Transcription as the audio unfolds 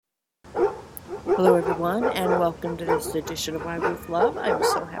Hello, everyone, and welcome to this edition of Wide with Love. I'm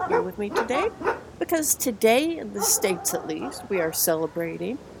so happy you're with me today because today, in the States at least, we are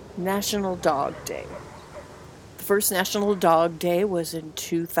celebrating National Dog Day. The first National Dog Day was in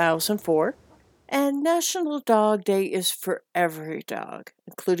 2004, and National Dog Day is for every dog,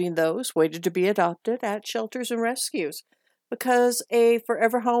 including those waiting to be adopted at shelters and rescues, because a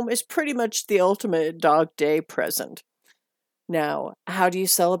forever home is pretty much the ultimate Dog Day present. Now, how do you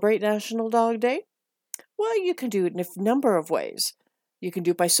celebrate National Dog Day? Well, you can do it in a number of ways. You can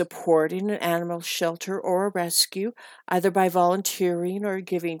do it by supporting an animal shelter or a rescue, either by volunteering or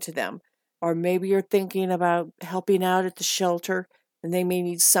giving to them. Or maybe you're thinking about helping out at the shelter and they may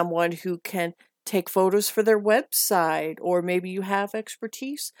need someone who can take photos for their website, or maybe you have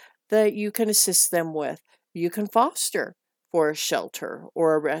expertise that you can assist them with. You can foster for a shelter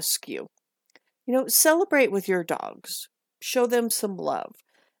or a rescue. Celebrate with your dogs. Show them some love.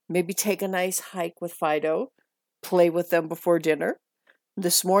 Maybe take a nice hike with Fido. Play with them before dinner.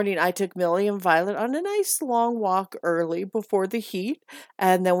 This morning, I took Millie and Violet on a nice long walk early before the heat,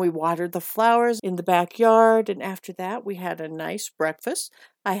 and then we watered the flowers in the backyard. And after that, we had a nice breakfast.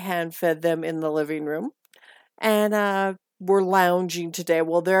 I hand fed them in the living room, and we're lounging today.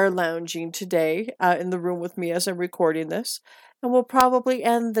 Well, they're lounging today in the room with me as I'm recording this. And we'll probably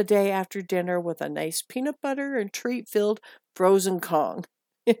end the day after dinner with a nice peanut butter and treat filled frozen Kong.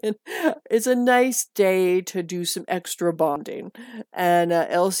 It's a nice day to do some extra bonding. And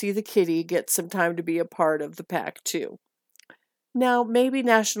Elsie the kitty gets some time to be a part of the pack too. Now, maybe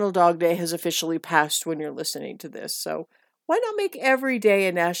National Dog Day has officially passed when you're listening to this, so why not make every day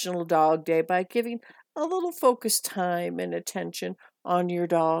a National Dog Day by giving a little focused time and attention on your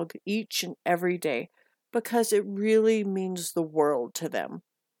dog each and every day? Because it really means the world to them.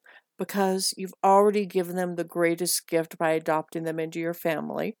 Because you've already given them the greatest gift by adopting them into your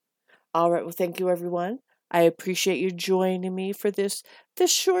family. All right, well, thank you, everyone. I appreciate you joining me for this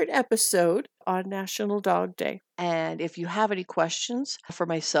short episode on National Dog Day. And if you have any questions for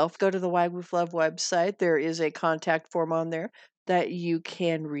myself, go to the Wag with Love website. There is a contact form on there that you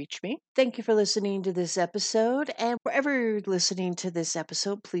can reach me. Thank you for listening to this episode. And wherever you're listening to this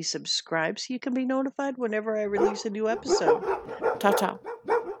episode, please subscribe so you can be notified whenever I release a new episode. Ta ta.